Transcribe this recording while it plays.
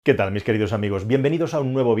¿Qué tal, mis queridos amigos? Bienvenidos a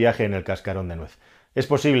un nuevo viaje en el cascarón de nuez. Es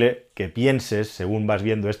posible que pienses, según vas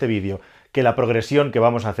viendo este vídeo, que la progresión que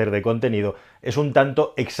vamos a hacer de contenido es un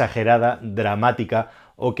tanto exagerada, dramática,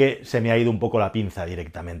 o que se me ha ido un poco la pinza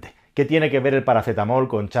directamente. ¿Qué tiene que ver el paracetamol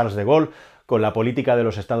con Charles de Gaulle, con la política de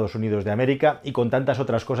los Estados Unidos de América y con tantas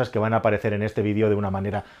otras cosas que van a aparecer en este vídeo de una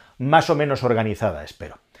manera más o menos organizada,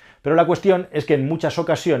 espero? Pero la cuestión es que en muchas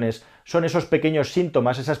ocasiones son esos pequeños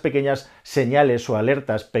síntomas, esas pequeñas señales o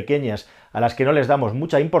alertas pequeñas a las que no les damos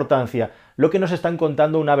mucha importancia, lo que nos están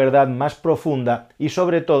contando una verdad más profunda y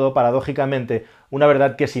sobre todo, paradójicamente, una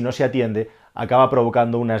verdad que si no se atiende acaba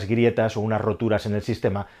provocando unas grietas o unas roturas en el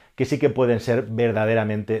sistema que sí que pueden ser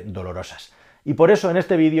verdaderamente dolorosas. Y por eso en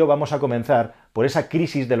este vídeo vamos a comenzar por esa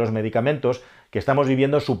crisis de los medicamentos que estamos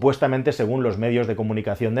viviendo supuestamente según los medios de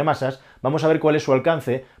comunicación de masas. Vamos a ver cuál es su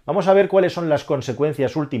alcance, vamos a ver cuáles son las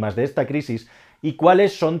consecuencias últimas de esta crisis y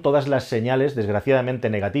cuáles son todas las señales,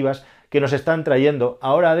 desgraciadamente negativas, que nos están trayendo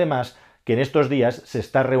ahora además que en estos días se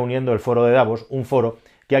está reuniendo el foro de Davos, un foro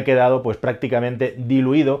que ha quedado pues prácticamente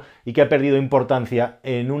diluido y que ha perdido importancia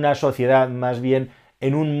en una sociedad, más bien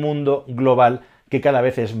en un mundo global que cada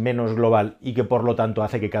vez es menos global y que por lo tanto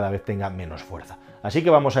hace que cada vez tenga menos fuerza. Así que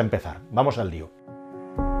vamos a empezar, vamos al lío.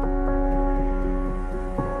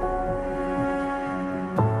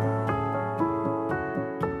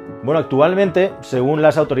 Bueno, actualmente, según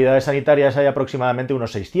las autoridades sanitarias, hay aproximadamente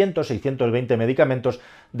unos 600-620 medicamentos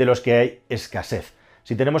de los que hay escasez.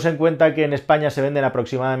 Si tenemos en cuenta que en España se venden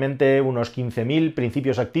aproximadamente unos 15.000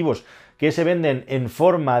 principios activos que se venden en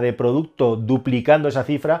forma de producto duplicando esa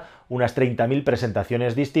cifra, unas 30.000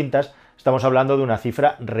 presentaciones distintas, estamos hablando de una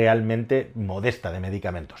cifra realmente modesta de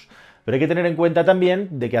medicamentos. Pero hay que tener en cuenta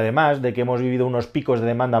también de que además de que hemos vivido unos picos de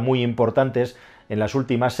demanda muy importantes en las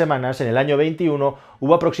últimas semanas, en el año 21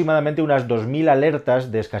 hubo aproximadamente unas 2.000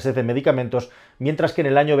 alertas de escasez de medicamentos, mientras que en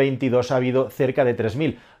el año 22 ha habido cerca de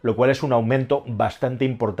 3.000, lo cual es un aumento bastante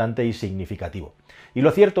importante y significativo. Y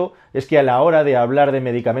lo cierto es que a la hora de hablar de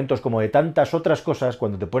medicamentos como de tantas otras cosas,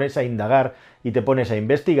 cuando te pones a indagar y te pones a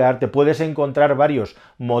investigar, te puedes encontrar varios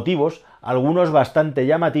motivos, algunos bastante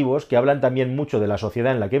llamativos, que hablan también mucho de la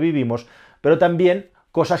sociedad en la que vivimos, pero también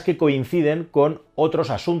cosas que coinciden con otros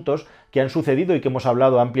asuntos que han sucedido y que hemos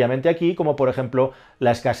hablado ampliamente aquí, como por ejemplo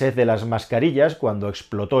la escasez de las mascarillas cuando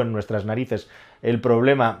explotó en nuestras narices el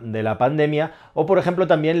problema de la pandemia, o por ejemplo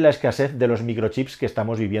también la escasez de los microchips que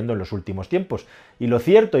estamos viviendo en los últimos tiempos. Y lo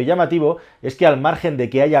cierto y llamativo es que al margen de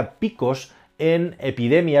que haya picos en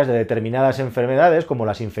epidemias de determinadas enfermedades, como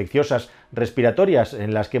las infecciosas respiratorias,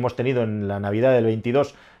 en las que hemos tenido en la Navidad del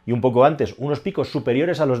 22 y un poco antes, unos picos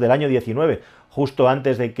superiores a los del año 19, justo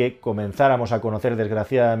antes de que comenzáramos a conocer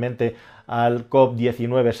desgraciadamente al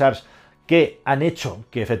COVID-19 SARS, que han hecho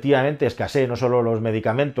que efectivamente escaseen no solo los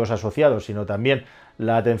medicamentos asociados, sino también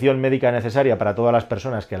la atención médica necesaria para todas las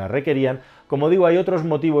personas que la requerían. Como digo, hay otros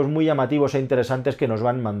motivos muy llamativos e interesantes que nos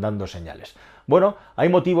van mandando señales. Bueno, hay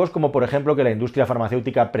motivos como por ejemplo que la industria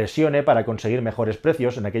farmacéutica presione para conseguir mejores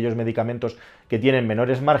precios en aquellos medicamentos que tienen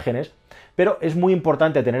menores márgenes, pero es muy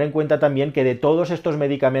importante tener en cuenta también que de todos estos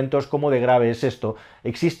medicamentos, como de grave es esto,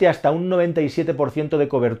 existe hasta un 97% de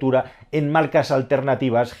cobertura en marcas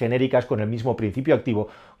alternativas genéricas con el mismo principio activo,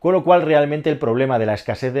 con lo cual realmente el problema de la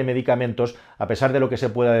escasez de medicamentos, a pesar de lo que se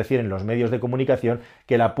pueda decir en los medios de comunicación,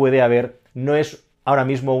 que la puede haber, no es ahora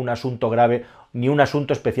mismo un asunto grave ni un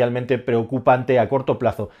asunto especialmente preocupante a corto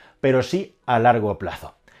plazo, pero sí a largo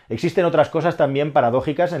plazo. Existen otras cosas también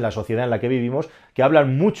paradójicas en la sociedad en la que vivimos que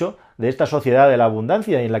hablan mucho de esta sociedad de la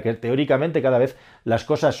abundancia y en la que teóricamente cada vez las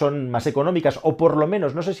cosas son más económicas, o por lo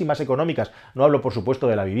menos, no sé si más económicas, no hablo por supuesto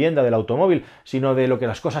de la vivienda, del automóvil, sino de lo que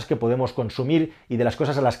las cosas que podemos consumir y de las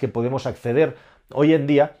cosas a las que podemos acceder hoy en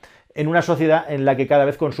día, en una sociedad en la que cada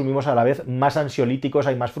vez consumimos a la vez más ansiolíticos,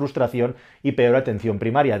 hay más frustración y peor atención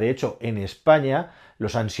primaria. De hecho, en España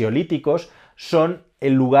los ansiolíticos son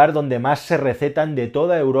el lugar donde más se recetan de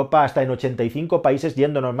toda Europa, hasta en 85 países,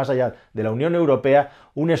 yéndonos más allá de la Unión Europea.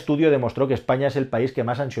 Un estudio demostró que España es el país que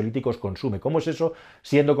más ansiolíticos consume. ¿Cómo es eso?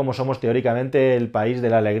 Siendo como somos teóricamente el país de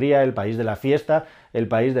la alegría, el país de la fiesta, el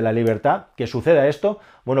país de la libertad. ¿Que suceda esto?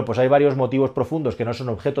 Bueno, pues hay varios motivos profundos que no son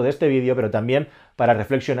objeto de este vídeo, pero también para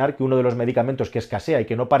reflexionar que uno de los medicamentos que escasea y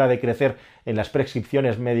que no para de crecer en las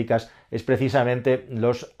prescripciones médicas es precisamente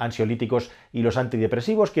los ansiolíticos y los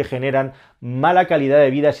antidepresivos, que generan mala calidad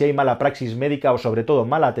de vida si hay mala praxis médica o sobre todo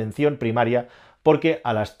mala atención primaria porque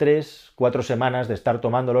a las 3-4 semanas de estar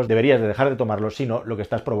tomándolos deberías de dejar de tomarlos, si no, lo que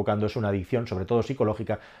estás provocando es una adicción, sobre todo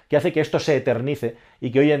psicológica, que hace que esto se eternice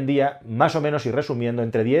y que hoy en día, más o menos y resumiendo,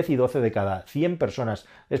 entre 10 y 12 de cada 100 personas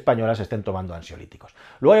españolas estén tomando ansiolíticos.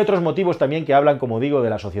 Luego hay otros motivos también que hablan, como digo, de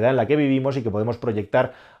la sociedad en la que vivimos y que podemos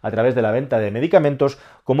proyectar a través de la venta de medicamentos,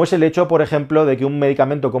 como es el hecho, por ejemplo, de que un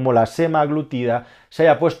medicamento como la semaglutida se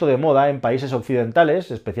haya puesto de moda en países occidentales,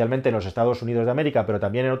 especialmente en los Estados Unidos de América, pero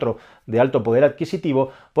también en otro de alto poder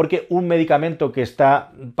adquisitivo, porque un medicamento que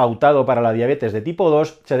está pautado para la diabetes de tipo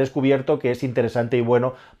 2 se ha descubierto que es interesante y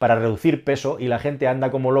bueno para reducir peso y la gente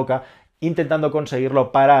anda como loca intentando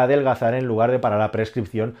conseguirlo para adelgazar en lugar de para la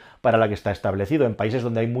prescripción para la que está establecido. En países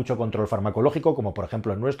donde hay mucho control farmacológico, como por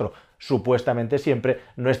ejemplo en nuestro, supuestamente siempre,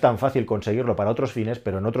 no es tan fácil conseguirlo para otros fines,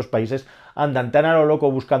 pero en otros países andan tan a lo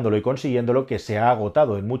loco buscándolo y consiguiéndolo que se ha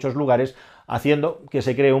agotado en muchos lugares, haciendo que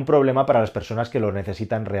se cree un problema para las personas que lo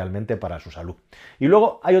necesitan realmente para su salud. Y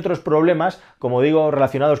luego hay otros problemas, como digo,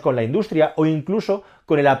 relacionados con la industria o incluso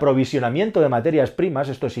con el aprovisionamiento de materias primas.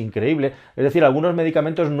 Esto es increíble, es decir, algunos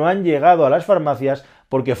medicamentos no han llegado a las farmacias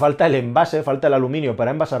porque falta el envase, falta el aluminio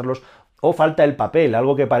para envasarlos o falta el papel,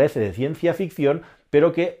 algo que parece de ciencia ficción,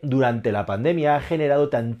 pero que durante la pandemia ha generado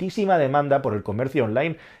tantísima demanda por el comercio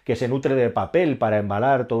online que se nutre de papel para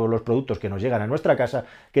embalar todos los productos que nos llegan a nuestra casa,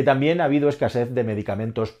 que también ha habido escasez de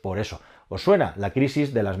medicamentos por eso. ¿Os suena? La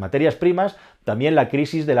crisis de las materias primas, también la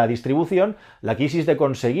crisis de la distribución, la crisis de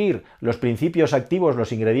conseguir los principios activos,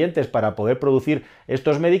 los ingredientes para poder producir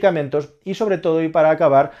estos medicamentos y sobre todo y para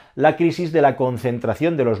acabar, la crisis de la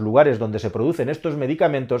concentración de los lugares donde se producen estos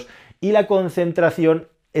medicamentos y la concentración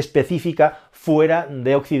específica fuera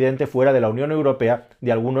de Occidente, fuera de la Unión Europea,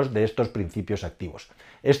 de algunos de estos principios activos.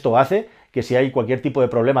 Esto hace que si hay cualquier tipo de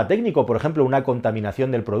problema técnico, por ejemplo, una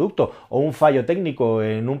contaminación del producto o un fallo técnico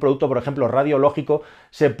en un producto, por ejemplo, radiológico,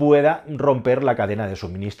 se pueda romper la cadena de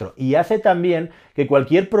suministro. Y hace también que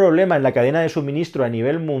cualquier problema en la cadena de suministro a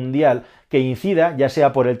nivel mundial que incida, ya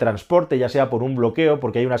sea por el transporte, ya sea por un bloqueo,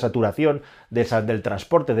 porque hay una saturación del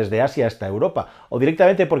transporte desde Asia hasta Europa, o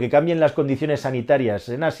directamente porque cambien las condiciones sanitarias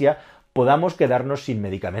en Asia, podamos quedarnos sin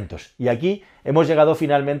medicamentos. Y aquí hemos llegado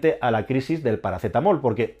finalmente a la crisis del paracetamol,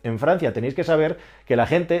 porque en Francia tenéis que saber que la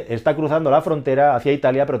gente está cruzando la frontera hacia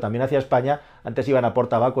Italia, pero también hacia España. Antes iban a por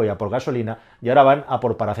tabaco y a por gasolina, y ahora van a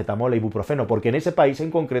por paracetamol e ibuprofeno, porque en ese país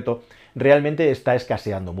en concreto realmente está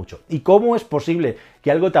escaseando mucho. ¿Y cómo es posible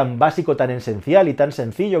que algo tan básico, tan esencial y tan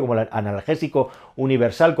sencillo como el analgésico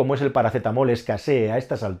universal como es el paracetamol escasee a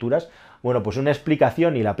estas alturas? Bueno, pues una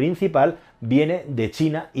explicación, y la principal, viene de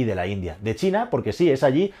China y de la India. De China, porque sí, es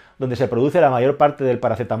allí donde se produce la mayor parte del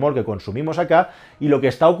paracetamol que consumimos acá, y lo que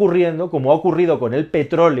está ocurriendo, como ha ocurrido con el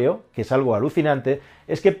petróleo, que es algo alucinante,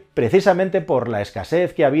 es que precisamente por la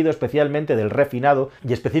escasez que ha habido especialmente del refinado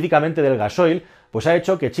y específicamente del gasoil, pues ha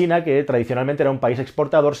hecho que China, que tradicionalmente era un país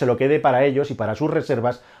exportador, se lo quede para ellos y para sus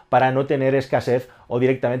reservas para no tener escasez o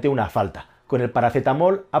directamente una falta. Con el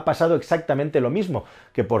paracetamol ha pasado exactamente lo mismo,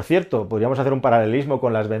 que por cierto, podríamos hacer un paralelismo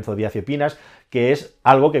con las benzodiazepinas, que es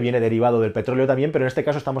algo que viene derivado del petróleo también, pero en este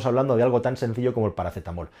caso estamos hablando de algo tan sencillo como el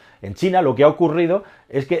paracetamol. En China lo que ha ocurrido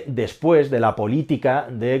es que después de la política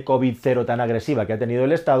de COVID-0 tan agresiva que ha tenido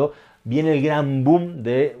el Estado, viene el gran boom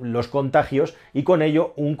de los contagios y con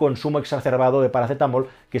ello un consumo exacerbado de paracetamol,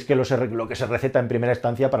 que es lo que se receta en primera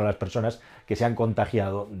instancia para las personas que se han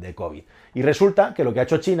contagiado de COVID. Y resulta que lo que ha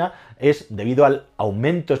hecho China es, debido al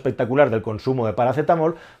aumento espectacular del consumo de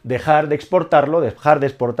paracetamol, dejar de exportarlo, dejar de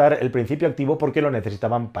exportar el principio activo porque lo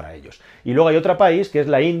necesitaban para ellos. Y luego hay otro país, que es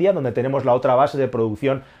la India, donde tenemos la otra base de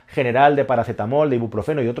producción general de paracetamol, de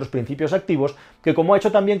ibuprofeno y otros principios activos, que como ha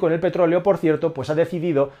hecho también con el petróleo, por cierto, pues ha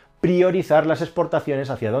decidido priorizar las exportaciones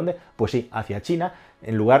 ¿hacia dónde? Pues sí, hacia China,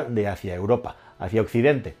 en lugar de hacia Europa, hacia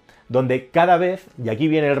Occidente, donde cada vez, y aquí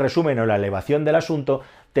viene el resumen o la elevación del asunto,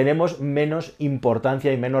 tenemos menos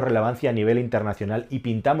importancia y menos relevancia a nivel internacional y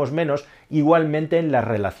pintamos menos igualmente en las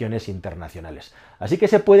relaciones internacionales. Así que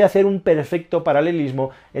se puede hacer un perfecto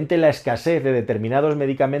paralelismo entre la escasez de determinados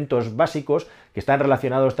medicamentos básicos que están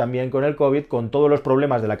relacionados también con el COVID, con todos los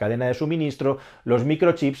problemas de la cadena de suministro, los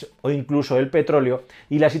microchips o incluso el petróleo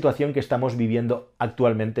y la situación que estamos viviendo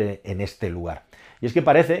actualmente en este lugar. Y es que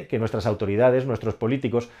parece que nuestras autoridades, nuestros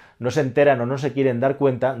políticos, no se enteran o no se quieren dar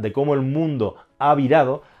cuenta de cómo el mundo ha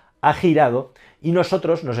virado, ha girado, y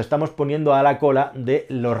nosotros nos estamos poniendo a la cola de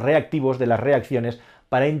los reactivos, de las reacciones,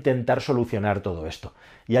 para intentar solucionar todo esto.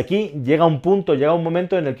 Y aquí llega un punto, llega un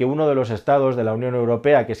momento en el que uno de los estados de la Unión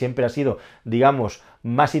Europea, que siempre ha sido, digamos,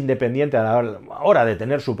 más independiente a la hora de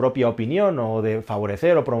tener su propia opinión o de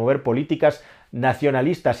favorecer o promover políticas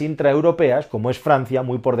nacionalistas intraeuropeas, como es Francia,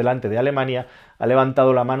 muy por delante de Alemania, ha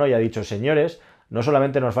levantado la mano y ha dicho: señores, no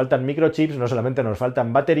solamente nos faltan microchips, no solamente nos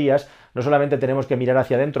faltan baterías, no solamente tenemos que mirar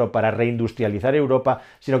hacia adentro para reindustrializar Europa,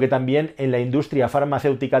 sino que también en la industria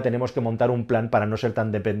farmacéutica tenemos que montar un plan para no ser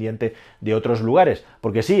tan dependiente de otros lugares.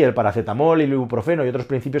 Porque sí, el paracetamol, el ibuprofeno y otros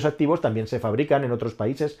principios activos también se fabrican en otros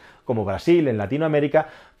países como Brasil, en Latinoamérica,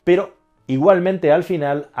 pero igualmente al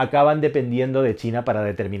final acaban dependiendo de China para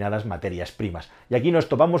determinadas materias primas. Y aquí nos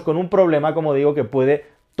topamos con un problema, como digo, que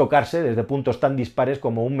puede tocarse desde puntos tan dispares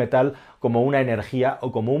como un metal, como una energía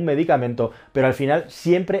o como un medicamento, pero al final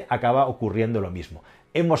siempre acaba ocurriendo lo mismo.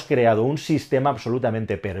 Hemos creado un sistema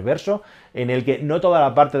absolutamente perverso en el que no toda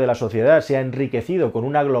la parte de la sociedad se ha enriquecido con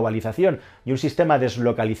una globalización y un sistema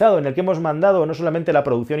deslocalizado en el que hemos mandado no solamente la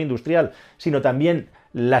producción industrial, sino también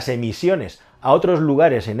las emisiones a otros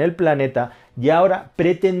lugares en el planeta, y ahora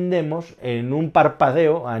pretendemos, en un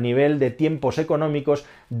parpadeo a nivel de tiempos económicos,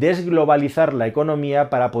 desglobalizar la economía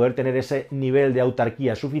para poder tener ese nivel de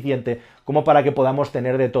autarquía suficiente como para que podamos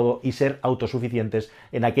tener de todo y ser autosuficientes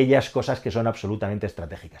en aquellas cosas que son absolutamente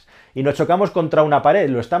estratégicas. Y nos chocamos contra una pared,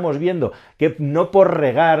 lo estamos viendo, que no por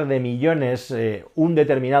regar de millones un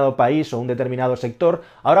determinado país o un determinado sector,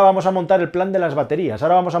 ahora vamos a montar el plan de las baterías,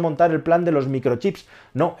 ahora vamos a montar el plan de los microchips.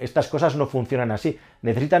 No, estas cosas no funcionan así.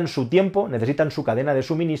 Necesitan su tiempo, necesitan su cadena de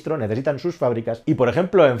suministro, necesitan sus fábricas. Y por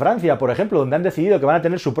ejemplo, en Francia, donde han decidido que van a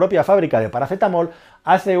tener su propia fábrica de paracetamol,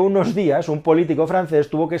 hace unos días un político francés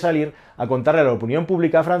tuvo que salir a contarle a la opinión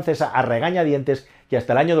pública francesa a regañadientes que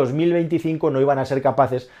hasta el año 2025 no iban a ser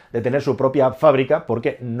capaces de tener su propia fábrica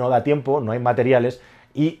porque no da tiempo, no hay materiales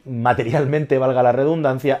y materialmente, valga la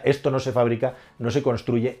redundancia, esto no se fabrica, no se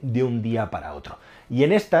construye de un día para otro. Y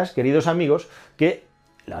en estas, queridos amigos, que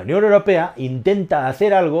la Unión Europea intenta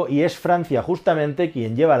hacer algo y es Francia justamente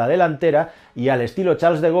quien lleva la delantera, y al estilo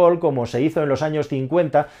Charles de Gaulle, como se hizo en los años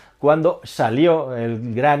 50, cuando salió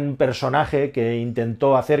el gran personaje que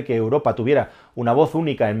intentó hacer que Europa tuviera una voz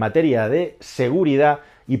única en materia de seguridad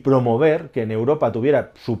y promover que en Europa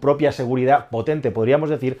tuviera su propia seguridad potente, podríamos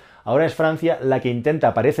decir. Ahora es Francia la que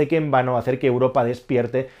intenta, parece que en vano, hacer que Europa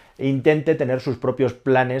despierte e intente tener sus propios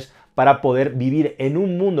planes para poder vivir en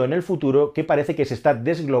un mundo en el futuro que parece que se está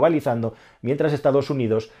desglobalizando, mientras Estados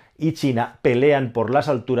Unidos y China pelean por las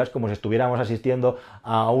alturas como si estuviéramos asistiendo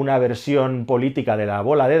a una versión política de la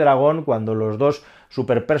bola de dragón, cuando los dos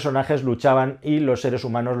superpersonajes luchaban y los seres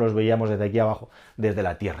humanos los veíamos desde aquí abajo, desde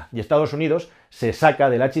la Tierra. Y Estados Unidos se saca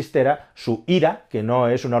de la chistera su IRA, que no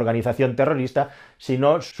es una organización terrorista,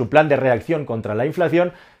 sino su plan de reacción contra la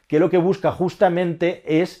inflación, que lo que busca justamente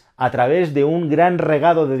es, a través de un gran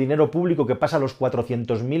regado de dinero público que pasa a los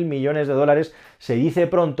 400.000 millones de dólares, se dice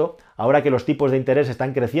pronto, ahora que los tipos de interés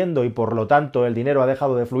están creciendo y por lo tanto el dinero ha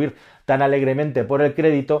dejado de fluir tan alegremente por el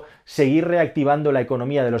crédito, seguir reactivando la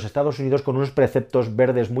economía de los Estados Unidos con unos preceptos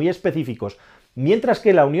verdes muy específicos, mientras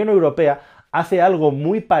que la Unión Europea hace algo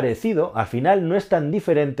muy parecido, al final no es tan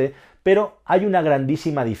diferente, pero hay una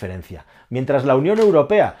grandísima diferencia. Mientras la Unión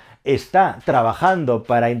Europea está trabajando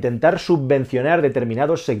para intentar subvencionar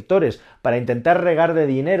determinados sectores, para intentar regar de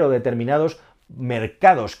dinero determinados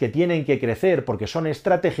mercados que tienen que crecer porque son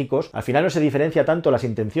estratégicos, al final no se diferencia tanto las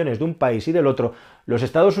intenciones de un país y del otro. Los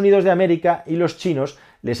Estados Unidos de América y los chinos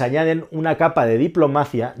les añaden una capa de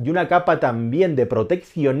diplomacia y una capa también de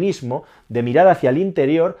proteccionismo, de mirar hacia el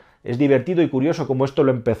interior. Es divertido y curioso como esto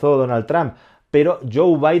lo empezó Donald Trump, pero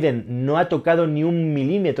Joe Biden no ha tocado ni un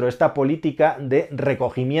milímetro esta política de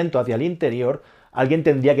recogimiento hacia el interior. Alguien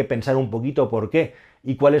tendría que pensar un poquito por qué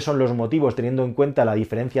y cuáles son los motivos, teniendo en cuenta la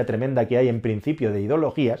diferencia tremenda que hay en principio de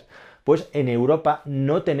ideologías. Pues en Europa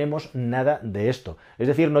no tenemos nada de esto. Es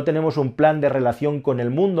decir, no tenemos un plan de relación con el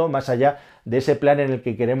mundo, más allá de ese plan en el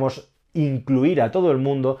que queremos incluir a todo el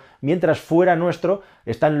mundo, mientras fuera nuestro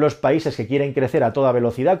están los países que quieren crecer a toda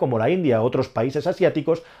velocidad, como la India, otros países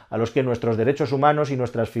asiáticos, a los que nuestros derechos humanos y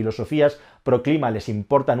nuestras filosofías proclima les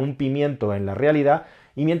importan un pimiento en la realidad,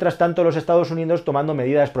 y mientras tanto los Estados Unidos tomando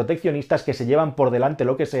medidas proteccionistas que se llevan por delante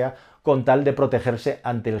lo que sea con tal de protegerse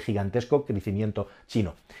ante el gigantesco crecimiento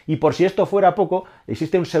chino. Y por si esto fuera poco,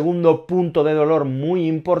 existe un segundo punto de dolor muy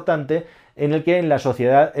importante en el que en la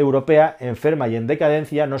sociedad europea enferma y en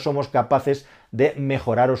decadencia no somos capaces de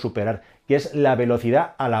mejorar o superar, que es la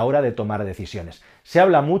velocidad a la hora de tomar decisiones. Se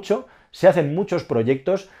habla mucho, se hacen muchos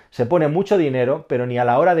proyectos, se pone mucho dinero, pero ni a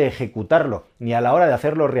la hora de ejecutarlo, ni a la hora de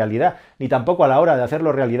hacerlo realidad, ni tampoco a la hora de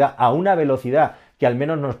hacerlo realidad a una velocidad que al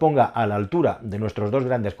menos nos ponga a la altura de nuestros dos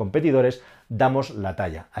grandes competidores, damos la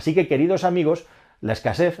talla. Así que, queridos amigos, la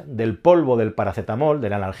escasez del polvo del paracetamol,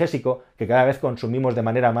 del analgésico, que cada vez consumimos de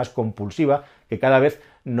manera más compulsiva, que cada vez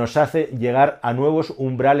nos hace llegar a nuevos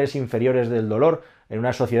umbrales inferiores del dolor, en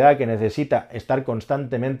una sociedad que necesita estar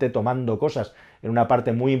constantemente tomando cosas en una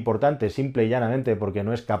parte muy importante, simple y llanamente porque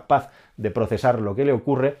no es capaz de procesar lo que le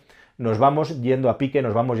ocurre, nos vamos yendo a pique,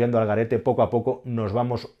 nos vamos yendo al garete, poco a poco nos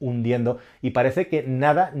vamos hundiendo y parece que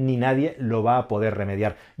nada ni nadie lo va a poder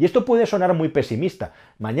remediar. Y esto puede sonar muy pesimista.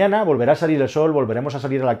 Mañana volverá a salir el sol, volveremos a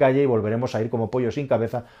salir a la calle y volveremos a ir como pollo sin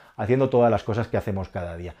cabeza haciendo todas las cosas que hacemos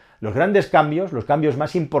cada día. Los grandes cambios, los cambios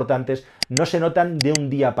más importantes, no se notan de un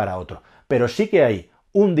día para otro, pero sí que hay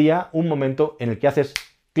un día, un momento en el que haces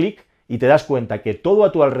clic y te das cuenta que todo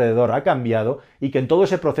a tu alrededor ha cambiado y que en todo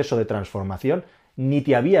ese proceso de transformación ni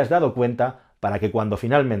te habías dado cuenta, para que cuando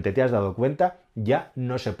finalmente te has dado cuenta ya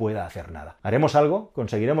no se pueda hacer nada. ¿Haremos algo?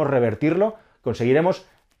 ¿Conseguiremos revertirlo? ¿Conseguiremos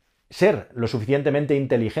ser lo suficientemente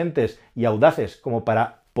inteligentes y audaces como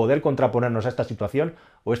para poder contraponernos a esta situación?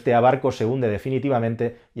 ¿O este barco se hunde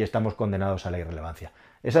definitivamente y estamos condenados a la irrelevancia?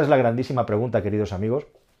 Esa es la grandísima pregunta, queridos amigos,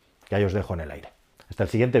 que ahí os dejo en el aire. Hasta el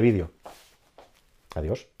siguiente vídeo.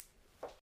 Adiós.